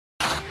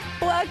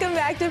Welcome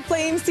back to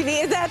Flames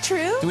TV. Is that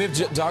true? Do we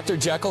have Dr.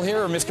 Jekyll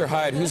here or Mr.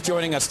 Hyde? Who's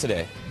joining us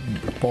today?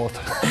 Both.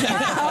 Good,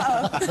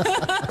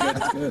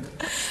 good.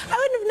 I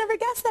would have never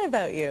guessed that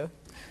about you.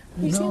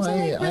 You seem so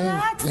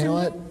relaxed. You know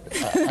what?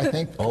 I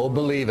think. Oh,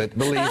 believe it,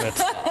 believe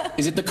it.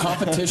 Is it the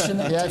competition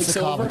that takes over? Yeah, it's the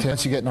competition.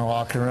 Once you get in the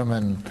locker room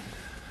and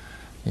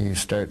you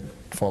start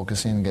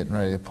focusing and getting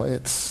ready to play,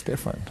 it's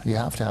different. You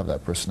have to have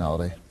that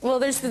personality. Well,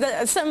 there's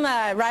some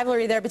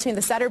rivalry there between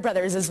the Sutter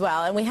brothers as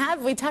well. And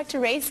we talked to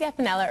Ray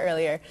Scapinello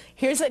earlier.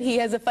 Here's what he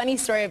has a funny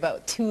story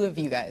about two of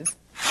you guys.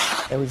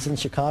 I was in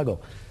Chicago,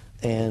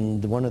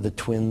 and one of the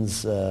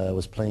twins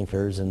was playing for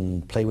hers,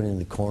 and play went in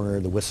the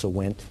corner, the whistle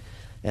went,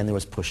 and there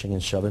was pushing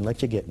and shoving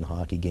like you get in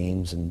hockey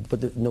games,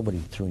 but nobody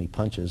threw any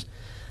punches.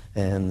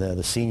 And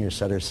the senior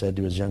Sutter said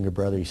to his younger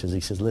brother, he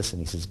says, listen,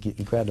 he says,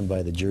 he grabbed him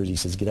by the jersey, he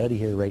says, get out of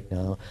here right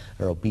now,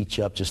 or I'll beat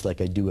you up just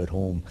like I do at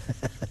home.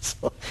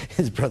 So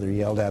his brother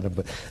yelled at him,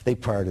 but they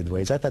parted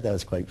ways. I thought that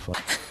was quite fun.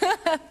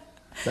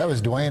 That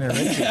was Dwayne and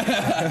Richie.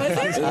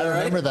 I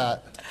remember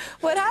that.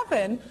 What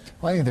happened?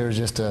 Well, I think there was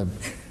just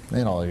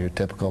your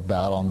typical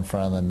battle in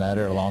front of the net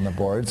or along the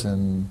boards,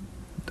 and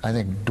I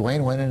think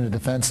Dwayne went in to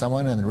defend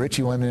someone, and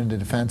Richie went in to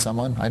defend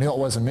someone. I knew it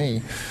wasn't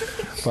me,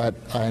 but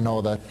I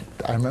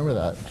remember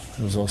that.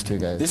 It was those two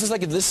guys. This is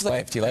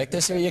life. Do you like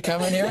this? Are you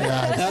coming here?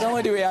 Yeah. Not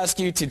only do we ask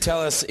you to tell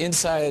us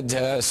inside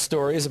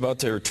stories about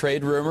their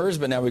trade rumors,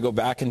 but now we go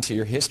back into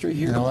your history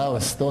here.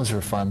 Those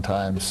were fun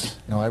times.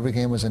 Every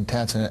game was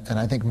intense, and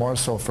I think more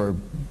so for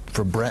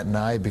Brent and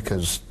I,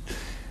 because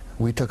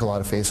we took a lot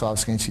of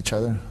face-offs against each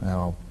other.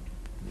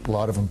 A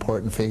lot of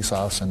important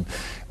face-offs, and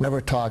we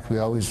never talked. We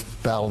always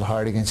battled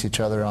hard against each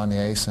other on the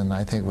ice, and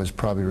I think it was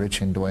probably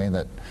Richie and Dwayne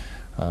that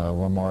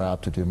were more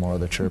apt to do more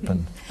of the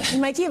chirping.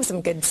 Mike, you have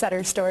some good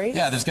Sutter stories.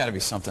 Yeah, there's got to be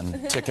something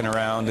ticking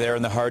around there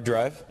in the hard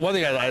drive. One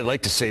thing I'd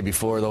like to say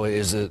before, though,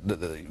 is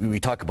that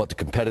we talk about the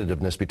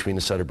competitiveness between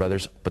the Sutter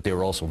brothers, but they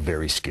were also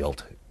very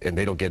skilled, and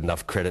they don't get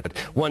enough credit. But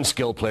one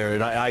skilled player,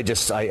 and I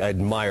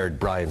admired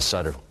Brian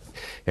Sutter.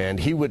 And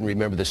he wouldn't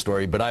remember the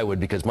story, but I would,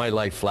 because my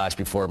life flashed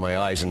before my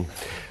eyes. And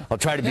I'll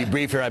try to be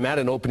brief here. I'm at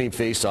an opening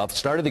face-off,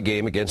 start of the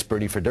game against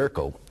Bernie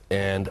Federko.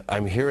 And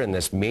I'm hearing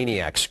this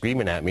maniac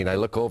screaming at me, and I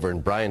look over,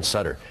 and Brian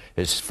Sutter,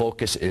 his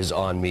focus is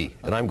on me.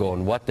 And I'm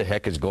going, what the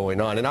heck is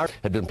going on? And I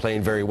had been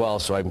playing very well,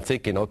 so I'm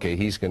thinking, okay,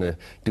 he's going to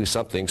do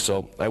something.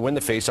 So I win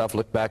the face-off,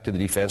 look back to the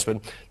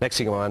defenseman. Next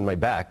thing I'm on my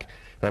back,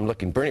 and I'm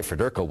looking, Bernie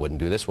Federko wouldn't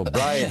do this. Well,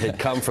 Brian had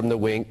come from the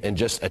wing and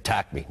just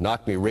attacked me,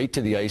 knocked me right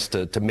to the ice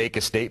to make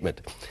a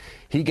statement.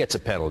 He gets a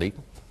penalty.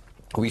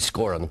 We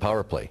score on the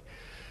power play.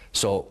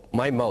 So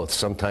my mouth,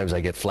 sometimes I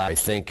get flat, I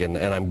think, and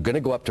I'm going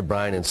to go up to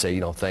Brian and say,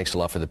 thanks a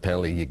lot for the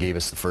penalty. You gave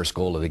us the first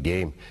goal of the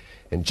game.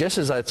 And just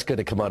as that's going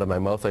to come out of my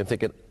mouth, I'm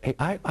thinking, hey,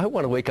 I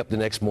want to wake up the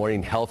next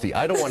morning healthy.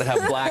 I don't want to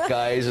have black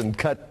eyes and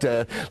cut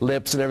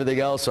lips and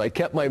everything else. So I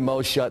kept my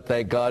mouth shut,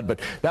 thank God.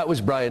 But that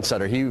was Brian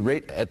Sutter. He,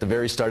 right at the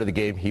very start of the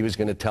game, he was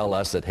going to tell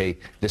us that, hey,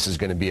 this is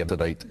going to be a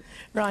tonight.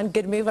 Ron,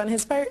 good move on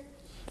his part?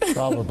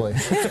 Probably.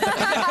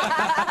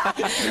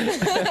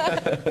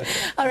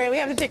 All right, we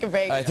have to take a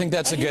break. I think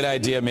that's a good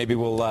idea. Maybe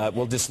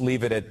we'll just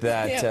leave it at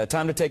that. Yeah.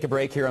 Time to take a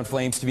break here on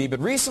Flames TV. But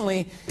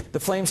recently,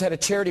 the Flames had a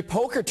charity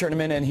poker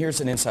tournament, and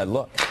here's an inside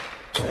look.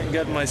 I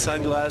got my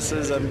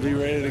sunglasses. I'm be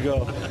ready to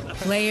go.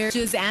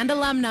 Players and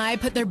alumni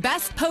put their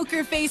best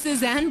poker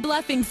faces and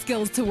bluffing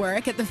skills to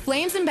work at the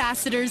Flames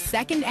Ambassadors'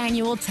 second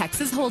annual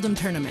Texas Hold'em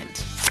tournament.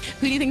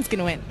 Who do you think's going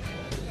to win?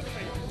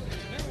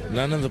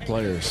 None of the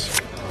players.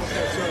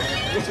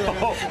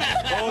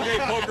 Okay,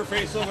 poker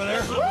face over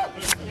there.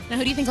 Now,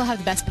 who do you think will have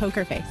the best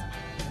poker face?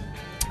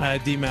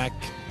 D-Mac,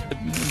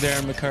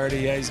 Darren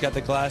McCarty. Yeah, he's got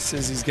the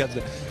glasses. He's got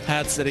the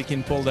hats that he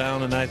can pull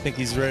down, and I think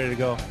he's ready to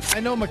go. I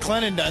know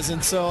McLennan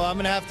doesn't, so I'm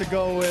going to have to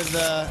go with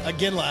a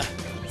Ginla.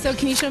 So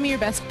can you show me your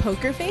best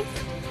poker face?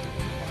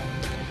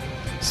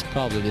 It's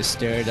probably the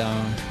stare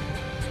down.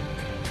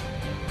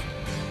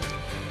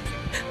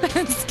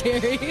 That's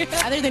scary.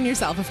 Other than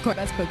yourself, of course.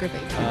 Best poker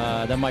face.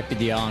 That might be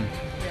Dion.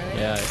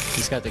 Yeah,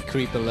 he's got the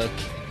creepy look.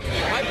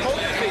 My poker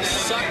face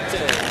sucked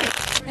today.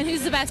 And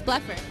who's the best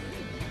bluffer?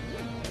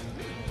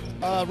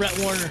 Rhett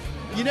Warner.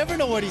 You never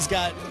know what he's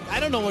got. I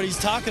don't know what he's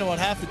talking about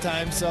half the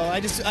time, so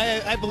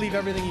I believe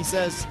everything he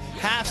says.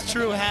 Half's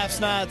true, half's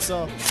not,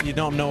 so. You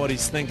don't know what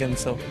he's thinking,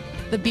 so.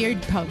 The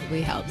beard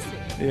probably helps.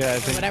 Yeah, I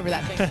think. Whatever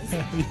that thing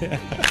is. Yeah.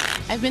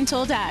 I've been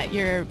told that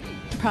you're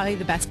probably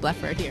the best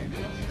bluffer here.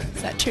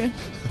 Is that true?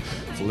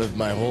 I've lived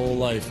my whole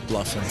life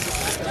bluffing.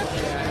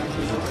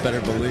 Better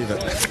believe it.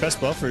 Best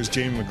bluffer is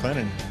Jamie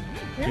McLennan.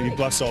 Really? He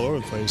bluffs all over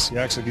the place. He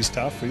acts like he's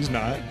tough, but he's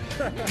not.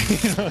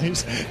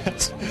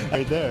 That's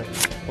right there.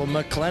 Well,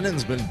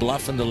 McLennan's been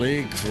bluffing the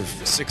league for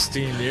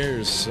 16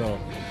 years, so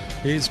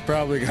he's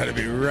probably got to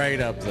be right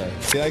up there.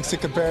 He likes to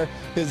compare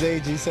his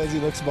age. He says he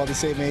looks about the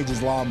same age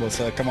as Lombo,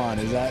 so come on,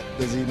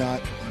 does he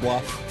not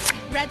bluff?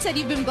 Red said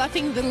you've been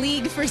bluffing the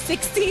league for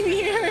 16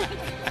 years.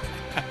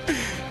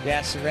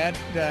 Yes, Red,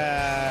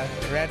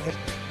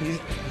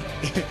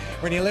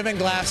 when you live in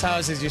glass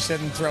houses, you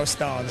shouldn't throw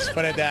stones,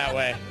 put it that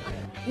way.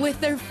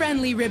 With their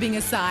friendly ribbing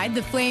aside,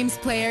 the Flames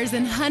players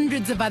and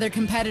hundreds of other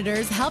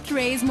competitors helped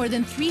raise more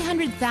than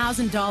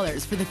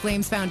 $300,000 for the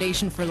Flames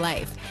Foundation for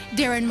Life.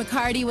 Darren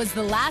McCarty was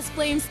the last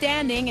Flame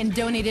standing and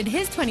donated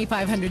his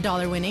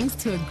 $2,500 winnings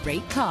to a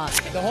great cause.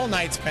 The whole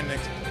night's been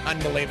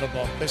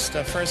unbelievable. Just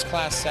a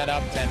first-class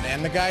setup,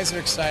 and the guys are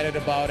excited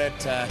about it,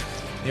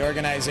 the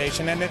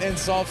organization, and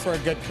it's all for a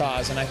good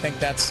cause, and I think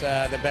that's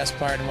the best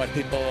part, and what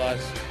people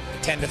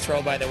tend to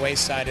throw by the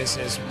wayside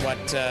is what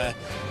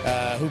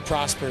who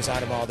prospers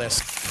out of all this.